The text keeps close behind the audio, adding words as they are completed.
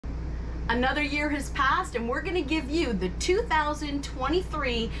Another year has passed, and we're gonna give you the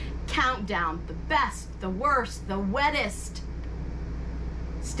 2023 countdown. The best, the worst, the wettest.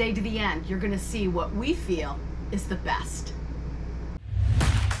 Stay to the end. You're gonna see what we feel is the best.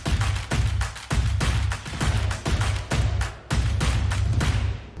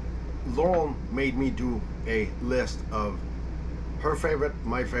 Laurel made me do a list of her favorite,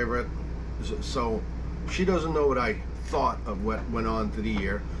 my favorite, so she doesn't know what I thought of what went on through the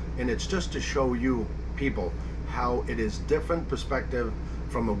year, and it's just to show you people how it is different perspective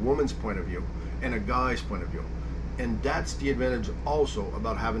from a woman's point of view and a guy's point of view. And that's the advantage also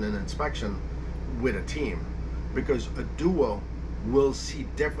about having an inspection with a team, because a duo will see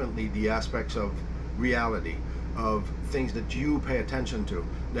differently the aspects of reality, of things that you pay attention to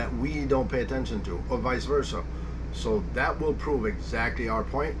that we don't pay attention to, or vice versa. So that will prove exactly our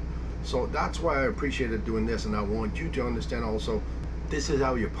point. So that's why I appreciated doing this, and I want you to understand also, this is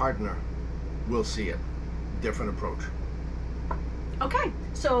how your partner will see it. Different approach. Okay,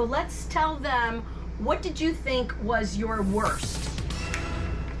 so let's tell them, what did you think was your worst?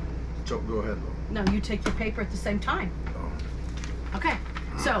 So go ahead, Laura. No, you take your paper at the same time. Oh. Okay,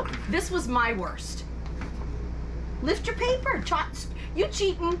 so this was my worst. Lift your paper, you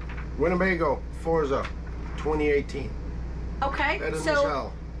cheating. Winnebago, Forza, 2018. Okay, That is so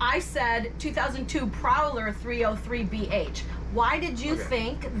Michelle. I said 2002 Prowler 303BH. Why did you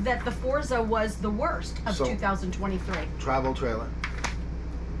think that the Forza was the worst of 2023? Travel trailer.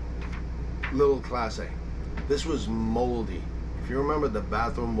 Little Class A. This was moldy. If you remember, the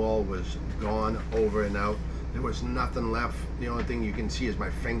bathroom wall was gone over and out. There was nothing left. The only thing you can see is my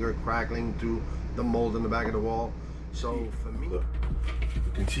finger crackling through the mold in the back of the wall. So for me, look,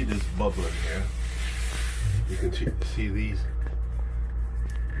 you can see this bubbling here. You can see these.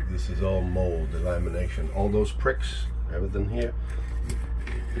 This is all mold, the lamination. All those pricks, everything here.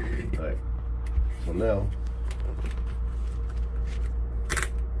 All right. So now,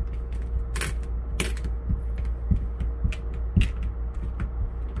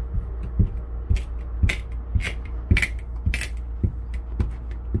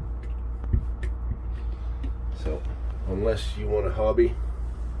 unless you want a hobby,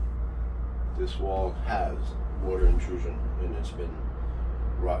 this wall has water intrusion, and it's been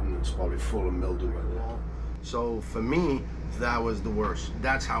rotten. It's probably full of mildew right now. So for me, that was the worst.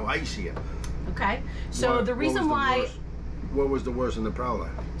 That's how I see it. Okay, so the reason why... What was the worst in the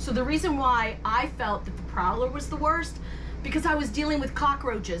Prowler? So the reason why I felt that the Prowler was the worst, because I was dealing with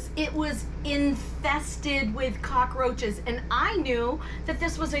cockroaches. It was infested with cockroaches, and I knew that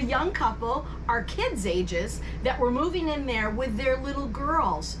this was a young couple, our kids' ages, that were moving in there with their little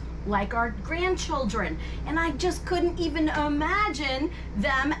girls, like our grandchildren, and I just couldn't even imagine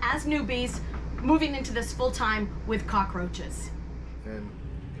them as newbies moving into this full-time with cockroaches. And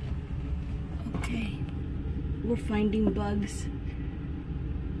okay, we're finding bugs.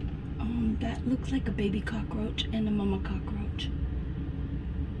 That looks like a baby cockroach and a mama cockroach.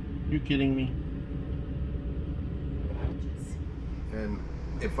 You kidding me? And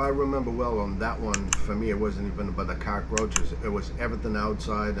if I remember well on that one, for me, it wasn't even about the cockroaches. It was everything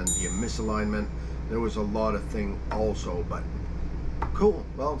outside and the misalignment. There was a lot of things also, but cool.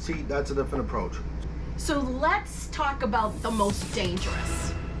 Well, see, that's a different approach. So let's talk about the most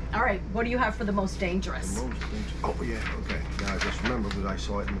dangerous. All right, what do you have for the most dangerous? The most dangerous. Oh, yeah, okay. Now I just remember because I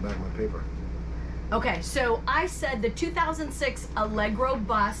saw it in the back of my paper. Okay, so I said the 2006 Allegro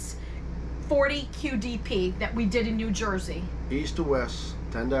bus 40 QDP that we did in New Jersey. East to west,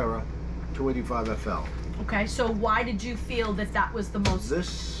 Tandera, 285 FL. Okay, so why did you feel that that was the most...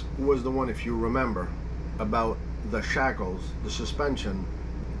 This was the one, if you remember, about the shackles, the suspension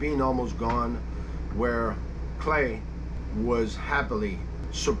being almost gone, where Clay was happily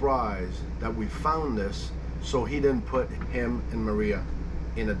surprised that we found this, so he didn't put him and Maria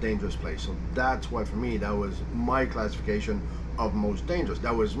in a dangerous place. So that's why, for me, that was my classification of most dangerous.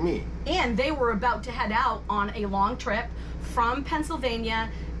 That was me. And they were about to head out on a long trip from Pennsylvania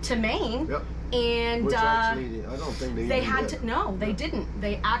to Maine. Yep. And which actually, I don't think they had did. to. No, they didn't.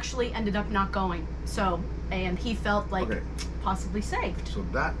 They actually ended up not going. So, and he felt like possibly saved. So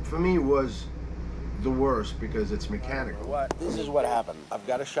that for me was the worst because it's mechanical. This is what happened. I've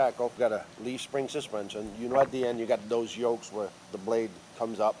got a shackle, got a leaf spring suspension. You know, at the end you got those yokes where the blade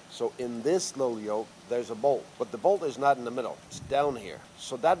comes up. So in this little yoke, there's a bolt, but the bolt is not in the middle. It's down here.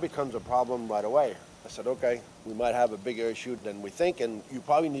 So that becomes a problem right away. I said, okay, we might have a bigger issue than we think, and you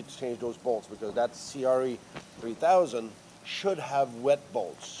probably need to change those bolts because that CRE 3000 should have wet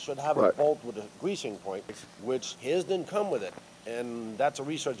bolts, should have a bolt with a greasing point, which his didn't come with it. And that's a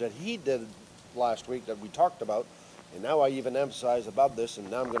research that he did last week that we talked about, And now I even emphasize about this, and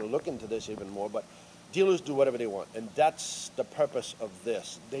now I'm going to look into this even more, but dealers do whatever they want, and that's the purpose of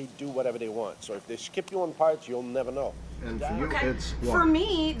this. They do whatever they want. So if they skip you on parts, you'll never know. And for you, it's what? For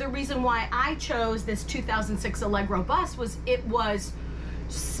me, the reason why I chose this 2006 Allegro bus was it was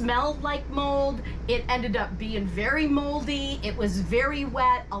smelled like mold. It ended up being very moldy. It was very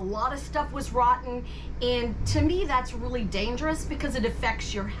wet. A lot of stuff was rotten. And to me, that's really dangerous because it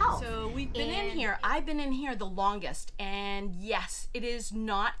affects your health. So we've been in here. I've been in here the longest. And yes, it is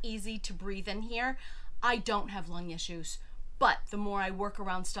not easy to breathe in here. I don't have lung issues, but the more I work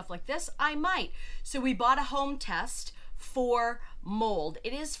around stuff like this, I might. So we bought a home test for mold.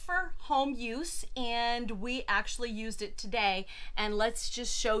 It is for home use, and we actually used it today. And let's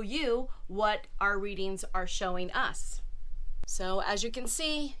just show you what our readings are showing us. So as you can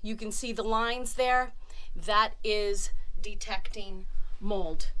see the lines there. That is detecting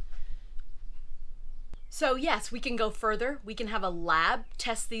mold. So yes, we can go further. We can have a lab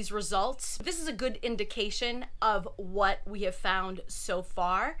test these results. This is a good indication of what we have found so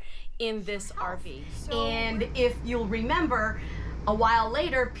far in this RV. And if you'll remember, a while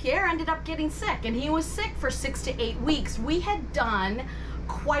later, Pierre ended up getting sick, and he was sick for 6 to 8 weeks. We had done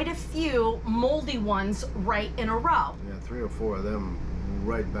quite a few moldy ones right in a row. Yeah, 3 or 4 of them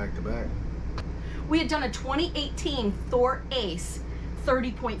right back to back. We had done a 2018 Thor Ace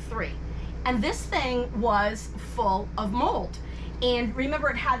 30.3. And this thing was full of mold. And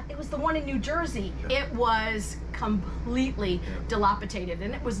remember, it was the one in New Jersey. Yeah. It was completely dilapidated,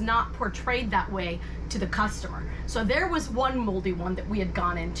 and it was not portrayed that way to the customer. So there was one moldy one that we had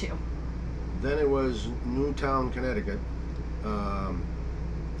gone into. Then it was Newtown, Connecticut.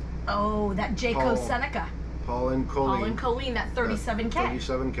 Oh, that Jayco Seneca. Paul and Colleen, that 37K.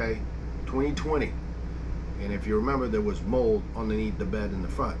 37K, 2020. And if you remember, there was mold underneath the bed in the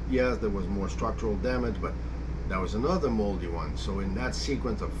front. Yes, there was more structural damage, but that was another moldy one. So in that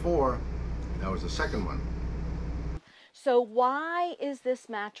sequence of 4, that was the second one. So why is this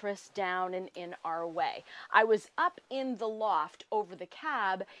mattress down and in our way? I was up in the loft over the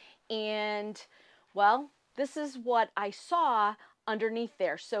cab, and well, this is what I saw underneath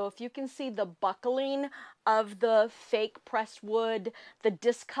there. So if you can see the buckling of the fake pressed wood, the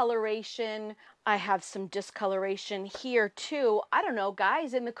discoloration, I have some discoloration here too. I don't know,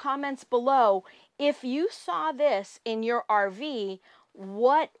 guys, in the comments below, if you saw this in your RV,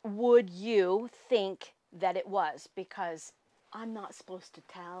 what would you think that it was? Because I'm not supposed to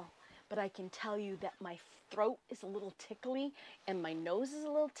tell, but I can tell you that my throat is a little tickly and my nose is a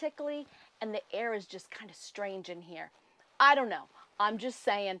little tickly and the air is just kind of strange in here. I don't know. I'm just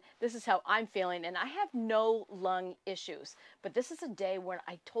saying this is how I'm feeling, and I have no lung issues. But this is a day where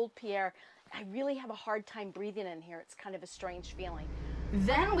I told Pierre I really have a hard time breathing in here. It's kind of a strange feeling.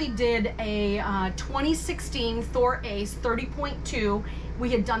 Then we did a 2016 Thor Ace 30.2.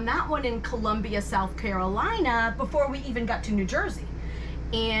 We had done that one in Columbia, South Carolina before we even got to New Jersey.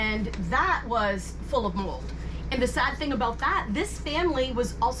 And that was full of mold. And the sad thing about that, this family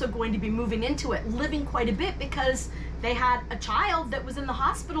was also going to be moving into it, living quite a bit because they had a child that was in the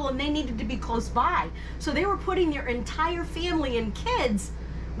hospital and they needed to be close by. So they were putting their entire family and kids.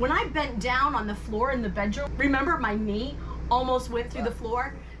 When I bent down on the floor in the bedroom, remember my knee almost went through the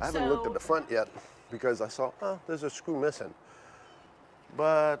floor? I haven't looked at the front yet because I saw, oh, there's a screw missing.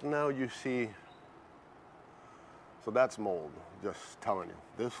 But now you see, so that's mold, just telling you.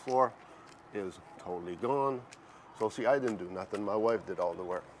 This floor is totally gone. So see, I didn't do nothing. My wife did all the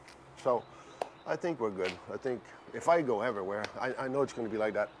work. So I think we're good. I think if I go everywhere, I know it's going to be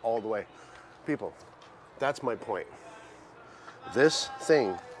like that all the way. People, that's my point. This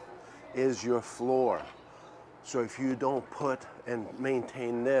thing is your floor. So if you don't put and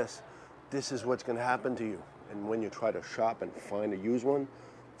maintain this, this is what's going to happen to you. And when you try to shop and find a used one,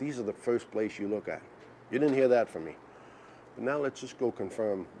 these are the first place you look at. You didn't hear that from me. But now let's just go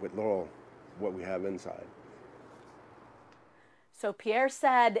confirm with Laurel what we have inside. So Pierre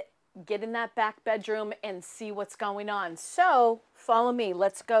said, get in that back bedroom and see what's going on. So follow me.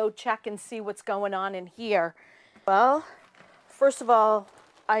 Let's go check and see what's going on in here. Well, first of all,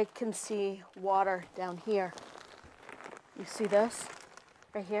 I can see water down here. You see this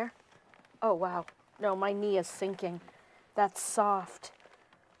right here? Oh, wow. No, my knee is sinking. That's soft.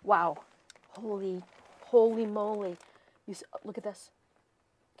 Wow. Holy moly. You see, look at this.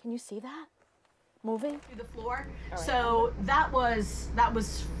 Can you see that? Moving through the floor. Right. So that was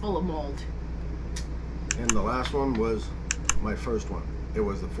full of mold. And the last one was my first one. It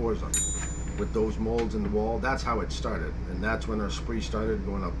was the Forza with those molds in the wall. That's how it started, and that's when our spree started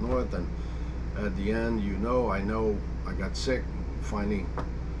going up north. And at the end, I know I got sick. Finally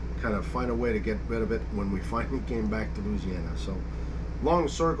kind of find a way to get rid of it when we finally came back to Louisiana. So long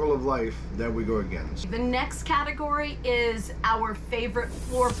circle of life, there we go again. The next category is our favorite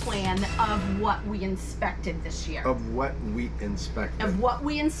floor plan of what we inspected this year. Of what we inspected. Of what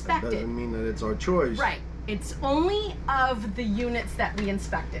we inspected. That doesn't mean that it's our choice. Right. It's only of the units that we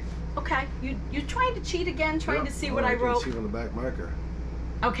inspected. Okay, you're trying to cheat again, trying to see what I wrote? I can see on the back marker.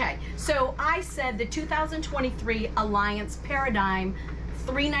 Okay, so I said the 2023 Alliance Paradigm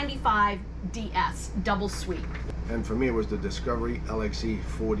 395 DS double suite. And for me, it was the Discovery LXE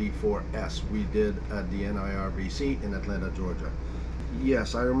 44S we did at the NIRVC in Atlanta, Georgia.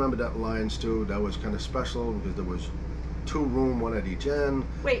 Yes, I remember that Alliance too. That was kind of special because there was 2 room, 1 at each end.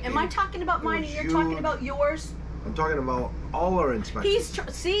 Wait, am I talking about mine and you're talking about yours? I'm talking about all our inspections.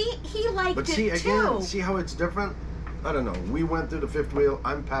 See, he liked but it see, again, too. see how it's different? I don't know. We went through the 5th wheel.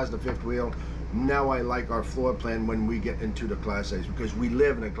 I'm past the 5th wheel. Now I like our floor plan when we get into the Class A's because we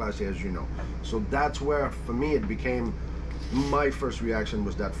live in a Class A, as you know. So that's where, for me, it became, my first reaction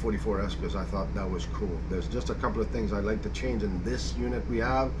was that 44S because I thought that was cool. There's just a couple of things I'd like to change in this unit we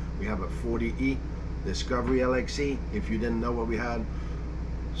have. We have a 40E, Discovery LXE, if you didn't know what we had.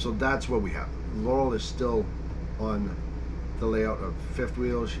 So that's what we have. Laurel is still on the layout of 5th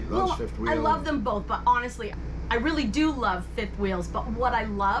wheel. She loves 5th wheel. I love them both, but honestly, I really do love 5th wheels. But what I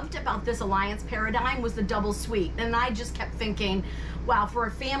loved about this Alliance Paradigm was the double suite. And I just kept thinking, wow, for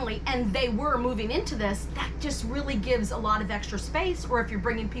a family, and they were moving into this, that just really gives a lot of extra space. Or if you're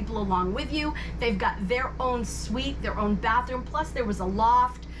bringing people along with you, they've got their own suite, their own bathroom, plus there was a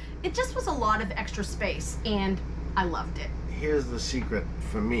loft. It just was a lot of extra space, and I loved it. Here's the secret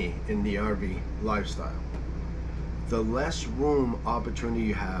for me in the RV lifestyle. The less room opportunity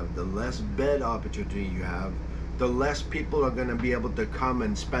you have, the less bed opportunity you have, the less people are going to be able to come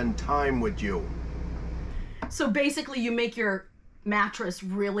and spend time with you. So basically you make your mattress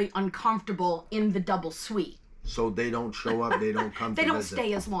really uncomfortable in the double suite. So they don't show up, they don't come They to don't visit.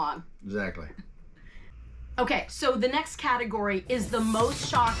 stay as long. Exactly. Okay, so the next category is the most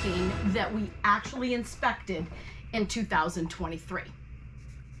shocking that we actually inspected in 2023.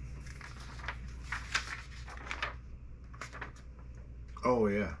 Oh,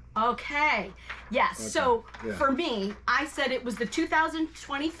 yeah. Okay, yes, Okay. so Yeah. for me, I said it was the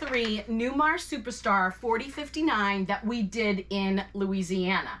 2023 Newmar Superstar 4059 that we did in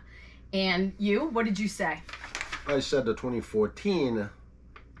Louisiana. And you, what did you say? I said the 2014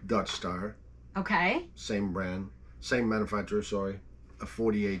 Dutch Star, Okay. same brand, same manufacturer, sorry, a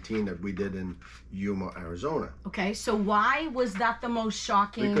 4018 that we did in Yuma, Arizona. Okay, so why was that the most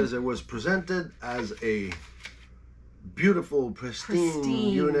shocking? Because it was presented as a beautiful, pristine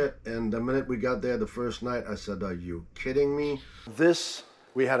unit, and the minute we got there the first night, I said, are you kidding me? This,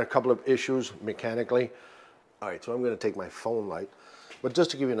 we had a couple of issues mechanically. All right, so I'm gonna take my phone light, but just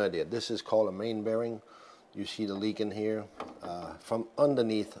to give you an idea, this is called a main bearing. You see the leak in here. From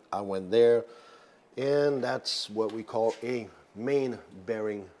underneath, I went there, and that's what we call a main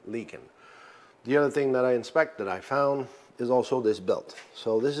bearing leaking. The other thing that I inspected, I found, is also this belt.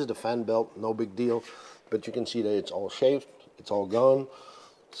 So this is the fan belt, no big deal, but you can see that it's all shaved, it's all gone.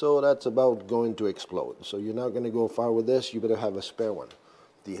 So that's about going to explode. So you're not gonna go far with this, you better have a spare one.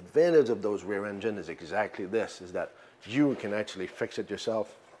 The advantage of those rear engine is exactly this, is that you can actually fix it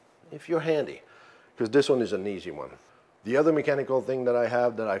yourself if you're handy, because this one is an easy one. The other mechanical thing that I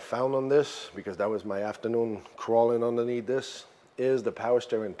have that I found on this, because that was my afternoon crawling underneath this, is the power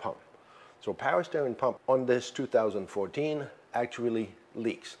steering pump. So power steering pump on this 2014 actually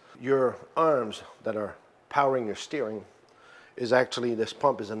leaks. Your arms that are powering your steering is actually, this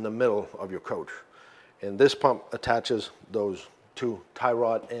pump is in the middle of your coach. And this pump attaches those 2 tie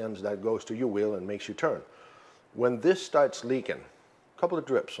rod ends that goes to your wheel and makes you turn. When this starts leaking, a couple of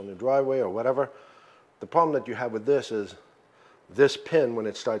drips on the driveway or whatever, the problem that you have with this is this pin, when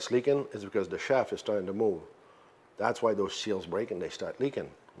it starts leaking, is because the shaft is starting to move. That's why those seals break and they start leaking.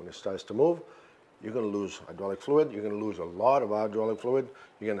 When it starts to move, you're going to lose hydraulic fluid, you're going to lose a lot of hydraulic fluid,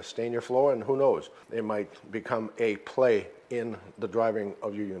 you're going to stain your floor, and who knows, it might become a play in the driving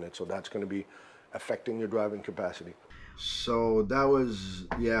of your unit. So that's going to be affecting your driving capacity. So that was,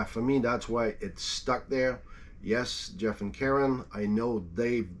 yeah, for me, that's why it's stuck there. Yes, Jeff and Karen, I know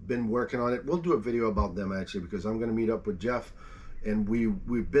they've been working on it. We'll do a video about them actually, because I'm going to meet up with Jeff, and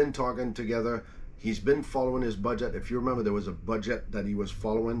we've been talking together. He's been following his budget. If you remember, there was a budget that he was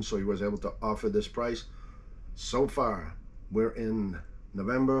following, so he was able to offer this price. So far, we're in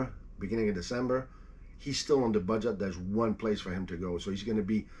November, beginning of December. He's still on the budget. There's one place for him to go, so he's going to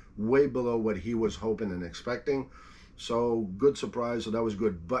be way below what he was hoping and expecting. So good surprise. So that was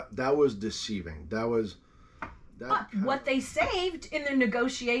good, but that was deceiving. That was But what they saved in their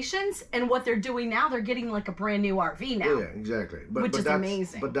negotiations and what they're doing now, they're getting like a brand new RV now. Yeah, exactly. But is that's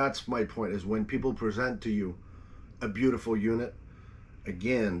amazing. But that's my point, is when people present to you a beautiful unit,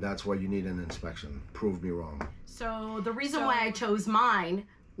 again, that's why you need an inspection. Prove me wrong. So the reason why I chose mine,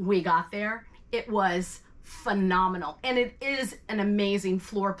 we got there, it was phenomenal. And it is an amazing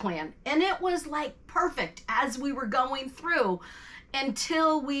floor plan. And it was like perfect as we were going through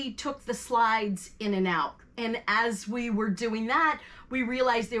until we took the slides in and out. And as we were doing that, we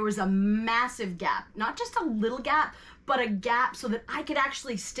realized there was a massive gap, not just a little gap, but a gap so that I could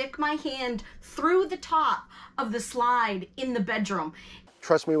actually stick my hand through the top of the slide in the bedroom.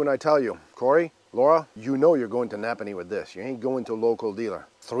 Trust me when I tell you, Corey, Laura, you know you're going to Napanee with this. You ain't going to a local dealer.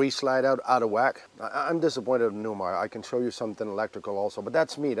 3 slide out of whack. I'm disappointed in Newmar. I can show you something electrical also, but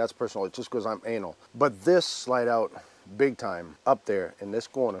that's me, that's personal. It's just because I'm anal. But this slide out big time up there in this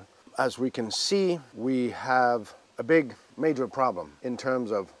corner. As we can see, we have a big major problem in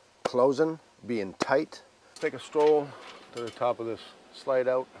terms of closing, being tight. Let's take a stroll to the top of this slide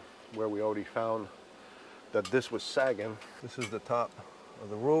out where we already found that this was sagging. This is the top of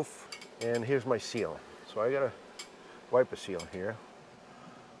the roof, and here's my seal. So I gotta wipe a seal here.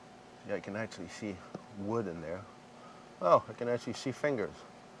 Yeah, I can actually see wood in there. Oh, I can actually see fingers.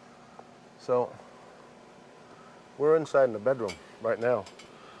 So we're inside in the bedroom right now.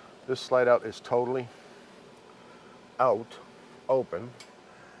 This slide out is totally out, open,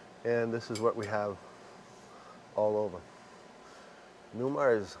 and this is what we have all over.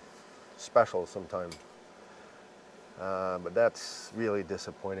 Newmar is special sometimes, but that's really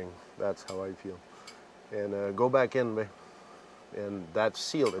disappointing. That's how I feel. And go back in, and that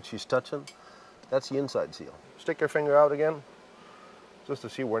seal that she's touching, that's the inside seal. Stick your finger out again, just to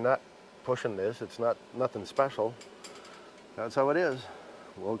see we're not pushing this. It's not nothing special. That's how it is.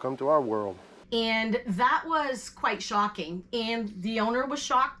 Welcome to our world. And that was quite shocking. And the owner was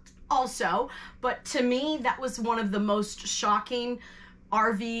shocked also. But to me, that was one of the most shocking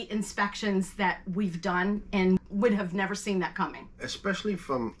RV inspections that we've done, and would have never seen that coming. Especially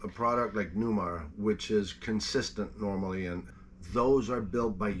from a product like Newmar, which is consistent normally, and those are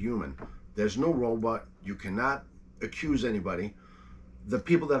built by human. There's no robot. You cannot accuse anybody. The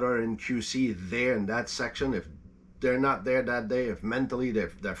people that are in QC there in that section, if they're not there that day, if mentally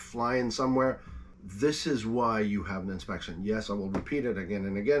they're flying somewhere, this is why you have an inspection. Yes, I will repeat it again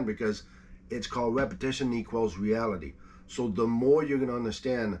and again because it's called repetition equals reality. So the more you're going to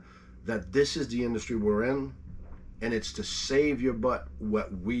understand that this is the industry we're in, and it's to save your butt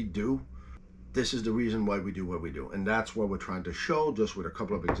what we do, this is the reason why we do what we do. And that's what we're trying to show, just with a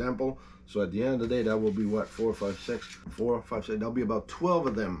couple of examples. So at the end of the day, that will be what, 4, 5, 6, there'll be about 12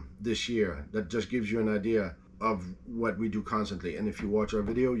 of them this year. That just gives you an idea of what we do constantly. And if you watch our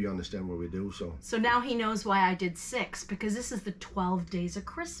video, you understand what we do. So now he knows why I did 6, because this is the 12 days of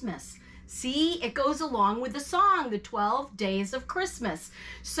Christmas. See, it goes along with the song, the 12 days of Christmas.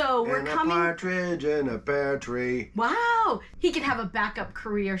 So we're coming. And a partridge in a pear tree. Wow, he can have a backup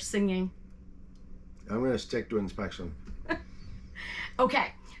career singing. I'm gonna stick to inspection.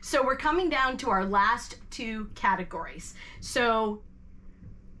 Okay, so we're coming down to our last 2 categories. So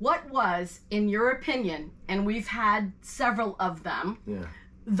what was, in your opinion, and we've had several of them,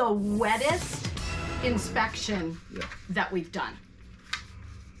 the wettest inspection that we've done?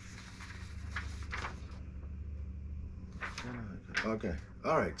 Okay.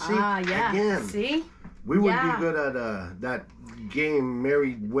 All right. See, again, see? We would be good at that game,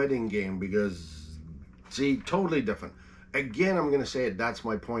 married wedding game, because, see, totally different. Again, I'm going to say it. That's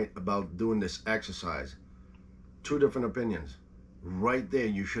my point about doing this exercise. 2 different opinions. Right there.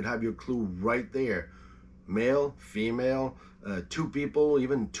 You should have your clue right there. Male, female, 2 people,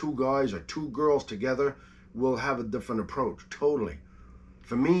 even 2 guys or 2 girls together will have a different approach. Totally.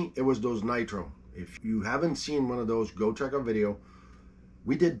 For me, it was those nitro. If you haven't seen one of those, go check our video.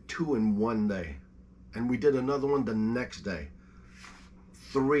 We did 2 in one day, and we did another one the next day.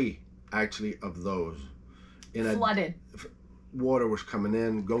 3 actually of those. Flooded. Water was coming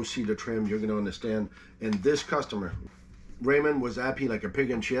in. Go see the trim. You're gonna understand. And this customer, Raymond, was happy like a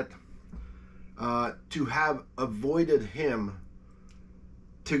pig in shit. To have avoided him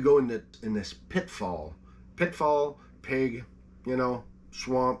to go in this pitfall, pig, you know,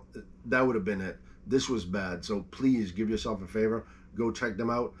 swamp, that would have been it. This was bad. So please give yourself a favor, go check them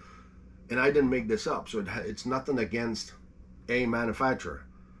out. And I didn't make this up, so it's nothing against a manufacturer.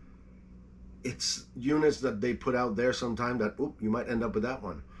 It's units that they put out there sometime that, oop, you might end up with that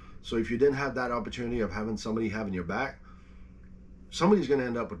one. So if you didn't have that opportunity of having somebody having your back, somebody's going to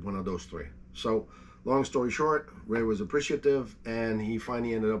end up with one of those 3. So long story short, Ray was appreciative, and he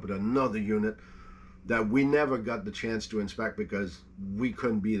finally ended up with another unit that we never got the chance to inspect because we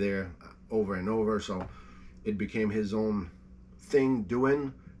couldn't be there over and over. So it became his own thing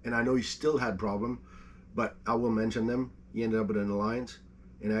doing, and I know he still had problem, but I will mention them. He ended up with an Alliance,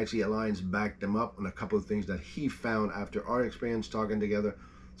 and actually Alliance backed him up on a couple of things that he found after our experience talking together.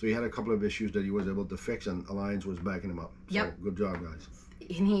 So he had a couple of issues that he was able to fix, and Alliance was backing him up. So Yep. good job, guys.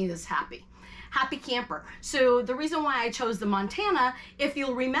 And he is happy. Happy camper. So the reason why I chose the Montana, if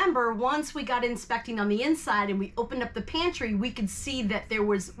you'll remember, once we got inspecting on the inside and we opened up the pantry, we could see that there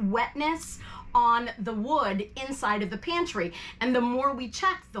was wetness on the wood inside of the pantry. And the more we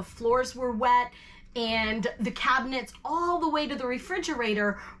checked, the floors were wet and the cabinets all the way to the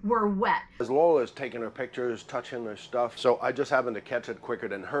refrigerator were wet. As Lola is taking her pictures, touching her stuff, so I just happened to catch it quicker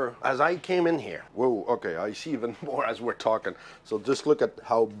than her. As I came in here, whoa, okay, I see even more as we're talking. So just look at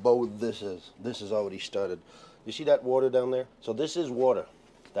how bowed this is. This is already started. You see that water down there? So this is water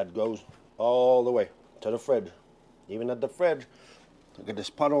that goes all the way to the fridge. Even at the fridge, look at this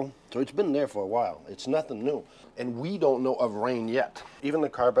puddle. So it's been there for a while. It's nothing new. And we don't know of rain yet. Even the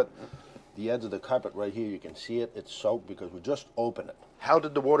carpet, the edge of the carpet right here, you can see it. It's soaked because we just opened it. How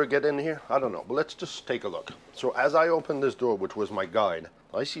did the water get in here? I don't know, but let's just take a look. So as I opened this door, which was my guide,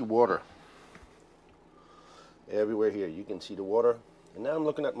 I see water everywhere here. You can see the water. And now I'm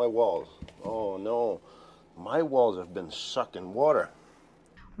looking at my walls. Oh no, my walls have been sucking water.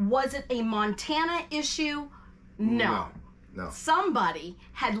 Was it a Montana issue? No. No. Somebody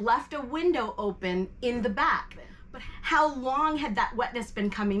had left a window open in the back. But how long had that wetness been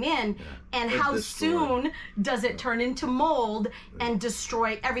coming in, and how soon does it turn into mold and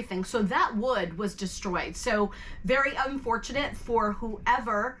destroy everything? So that wood was destroyed. So very unfortunate for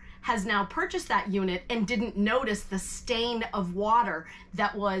whoever has now purchased that unit and didn't notice the stain of water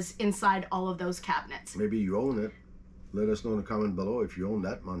that was inside all of those cabinets. Maybe you own it. Let us know in the comment below if you own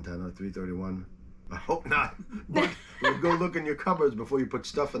that Montana 331. I hope not, but go look in your cupboards before you put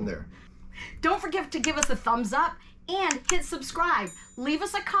stuff in there. Don't forget to give us a thumbs up and hit subscribe. Leave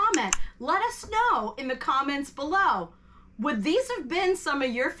us a comment. Let us know in the comments below. Would these have been some of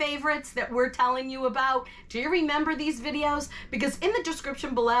your favorites that we're telling you about? Do you remember these videos? Because in the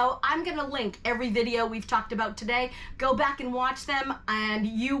description below, I'm gonna link every video we've talked about today. Go back and watch them, and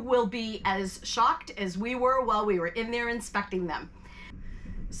you will be as shocked as we were while we were in there inspecting them.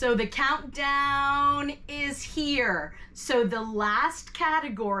 So the countdown is here. So the last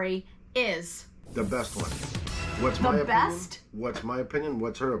category is the best one. What's the my opinion? best? What's my opinion?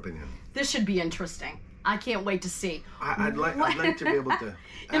 What's her opinion? This should be interesting. I can't wait to see. I'd like to be able to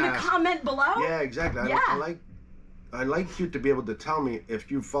in the ask. comment below. Yeah, exactly. Yeah. I'd like you to be able to tell me, if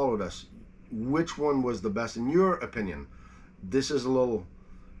you followed us, which one was the best in your opinion. This is a little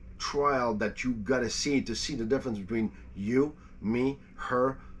trial that you gotta see to see the difference between you, me,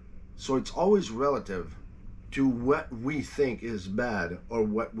 her. So it's always relative to what we think is bad or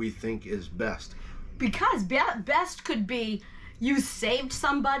what we think is best. Because best could be you saved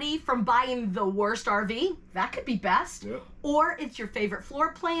somebody from buying the worst RV. That could be best. Yep. Or it's your favorite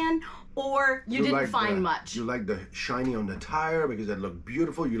floor plan, or you didn't find much. You like the shiny on the tire because it looked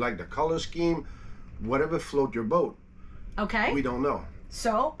beautiful. You like the color scheme. Whatever float your boat. Okay. We don't know.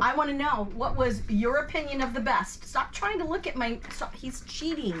 So I want to know, what was your opinion of the best? Stop trying to look at he's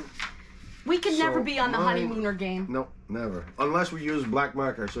cheating. We could never be on the honeymooner game. No, never. Unless we use black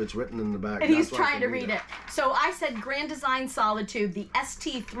marker, so it's written in the back. And he's trying to read it. So I said Grand Design Solitude, the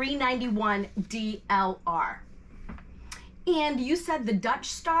ST391 DLR. And you said the Dutch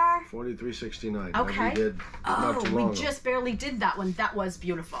Star? 4369. Okay. We did not too long we ago. just barely did that one. That was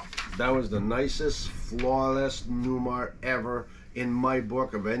beautiful. That was the nicest, flawless Newmar ever in my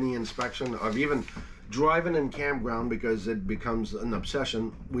book of any inspection, of even driving in campground, because it becomes an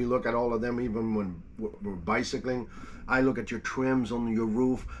obsession. We look at all of them even when we're bicycling. I look at your trims on your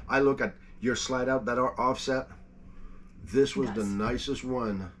roof. I look at your slide out that are offset. This was the nicest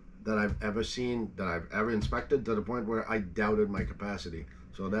one that I've ever seen, that I've ever inspected, to the point where I doubted my capacity.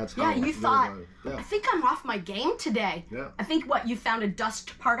 So that's how. Yeah, you thought, yeah. I think I'm off my game today. Yeah. I think, what, you found a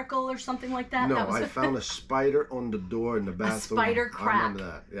dust particle or something like that? No, that was I found a spider on the door in the bathroom. A spider crack. I remember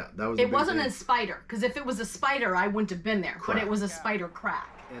that. Yeah, that was. It wasn't a spider, because if it was a spider, I wouldn't have been there. Crack. But it was a spider crack.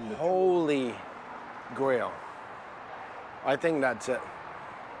 Holy grail. I think that's it.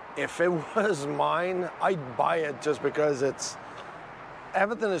 If it was mine, I'd buy it just because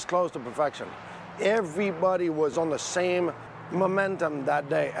everything is close to perfection. Everybody was on the same momentum that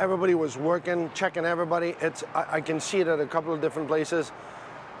day. Everybody was working, checking everybody. I can see it at a couple of different places.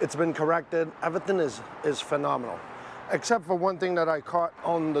 It's been corrected. Everything is phenomenal. Except for one thing that I caught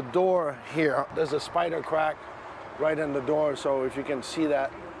on the door here. There's a spider crack right in the door, so if you can see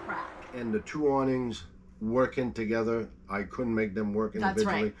that. Crack. and the two awnings working together. I couldn't make them work individually.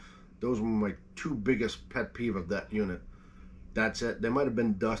 That's right. Those were my two biggest pet peeve of that unit. That's it. There might have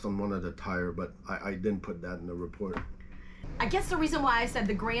been dust on one of the tire, but I didn't put that in the report. I guess the reason why I said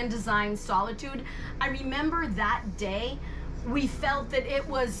the Grand Design Solitude, I remember that day we felt that it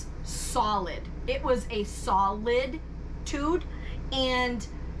was solid. It was a solid tude, and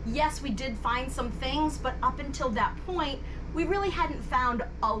yes, we did find some things, but up until that point, we really hadn't found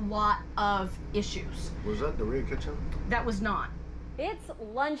a lot of issues. Was that the rear kitchen? That was not. It's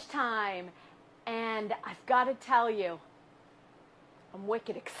lunchtime, and I've got to tell you, I'm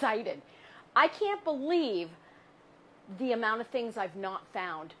wicked excited. I can't believe the amount of things I've not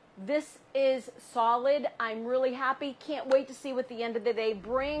found. This is solid. I'm really happy. Can't wait to see what the end of the day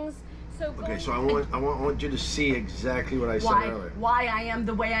brings. So okay, so I want you to see exactly what I said earlier. Why I am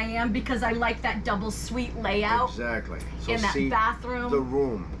the way I am, because I like that double suite layout. Exactly. So in that see bathroom. The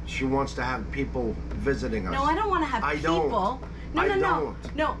room. She wants to have people visiting us. No, I don't want to have people. No.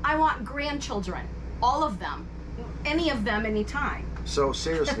 No, I want grandchildren. All of them. Any of them, anytime. So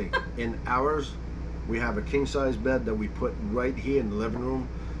seriously, in ours, we have a king-size bed that we put right here in the living room,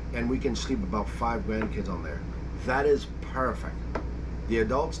 and we can sleep about 5 grandkids on there. That is perfect. The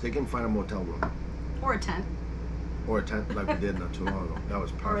adults, they can find a motel room. Or a tent. Or a tent, like we did not too long ago. That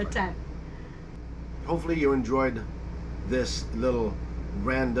was perfect. Or a tent. Hopefully you enjoyed this little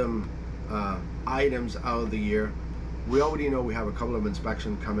random items out of the year. We already know we have a couple of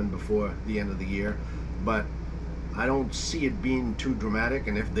inspections coming before the end of the year, but I don't see it being too dramatic,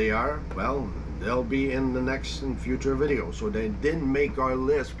 and if they are, well, they'll be in the next and future video. So they didn't make our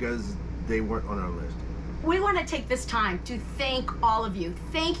list because they weren't on our list. We want to take this time to thank all of you.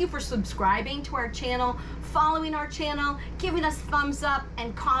 Thank you for subscribing to our channel, following our channel, giving us thumbs up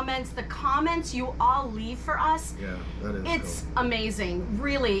and comments. The comments you all leave for us, yeah, that is it's cool. Amazing.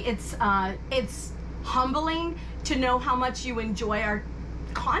 Really, it's humbling to know how much you enjoy our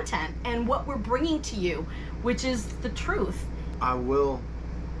content and what we're bringing to you, which is the truth. I will,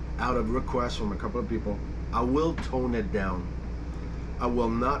 out of requests from a couple of people, I will tone it down. I will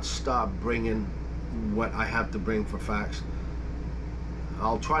not stop bringing what I have to bring for facts.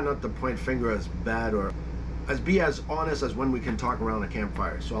 I'll try not to point finger as bad or be as honest as when we can talk around a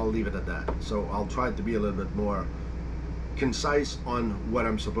campfire. So I'll leave it at that. So I'll try to be a little bit more concise on what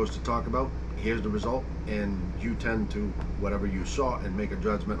I'm supposed to talk about. Here's the result, and you tend to whatever you saw and make a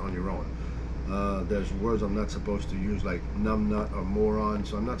judgment on your own. There's words I'm not supposed to use, like numbnut or moron,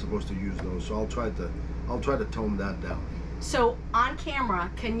 so I'm not supposed to use those. So I'll try to tone that down. So on camera,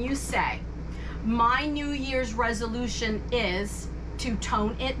 can you say, my New Year's resolution is to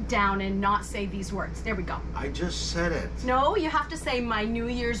tone it down and not say these words? There we go. I just said it. No, you have to say my New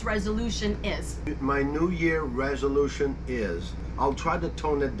Year's resolution is. My New Year resolution is. I'll try to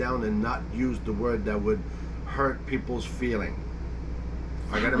tone it down and not use the word that would hurt people's feeling.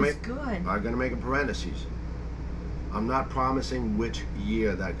 I'm gonna make a parentheses. I'm not promising which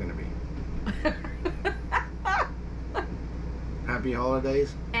year that's gonna be. Happy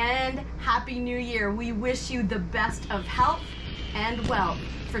holidays. And Happy New Year. We wish you the best of health and wealth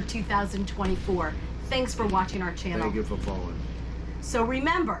for 2024. Thanks for watching our channel. Thank you for following. So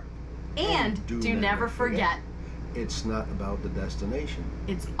remember, and do never forget, it's not about the destination.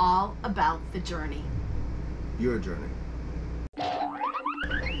 It's all about the journey. Your journey.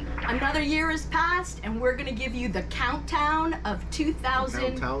 Another year has passed, and we're going to give you the countdown of 2000.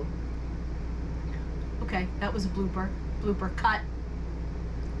 Countdown? Okay, that was a blooper. Blooper cut.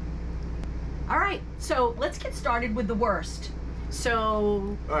 All right, so let's get started with the worst.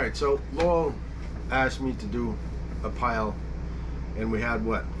 So. All right, so Laurel asked me to do a pile, and we had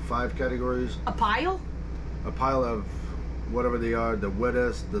what, 5 categories? A pile? A pile of whatever they are, the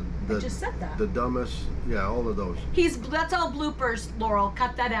wettest, I just said that. The dumbest, yeah, all of those. That's all bloopers, Laurel.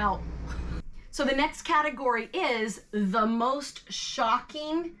 Cut that out. So the next category is the most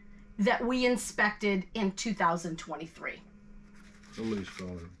shocking that we inspected in 2023. Somebody's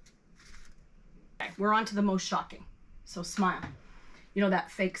calling. Okay, we're on to the most shocking. So smile. You know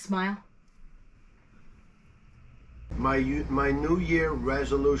that fake smile? My New Year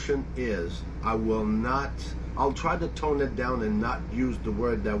resolution is I'll try to tone it down and not use the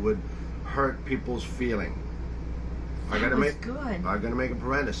word that would hurt people's feeling. I'm gonna make a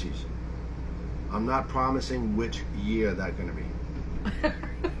parentheses. I'm not promising which year that's gonna be.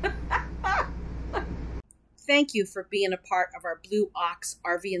 Thank you for being a part of our Blue Ox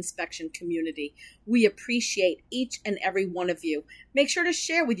RV inspection community. We appreciate each and every one of you. Make sure to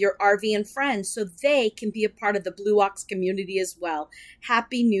share with your RV and friends so they can be a part of the Blue Ox community as well.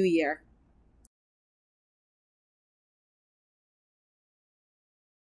 Happy New Year.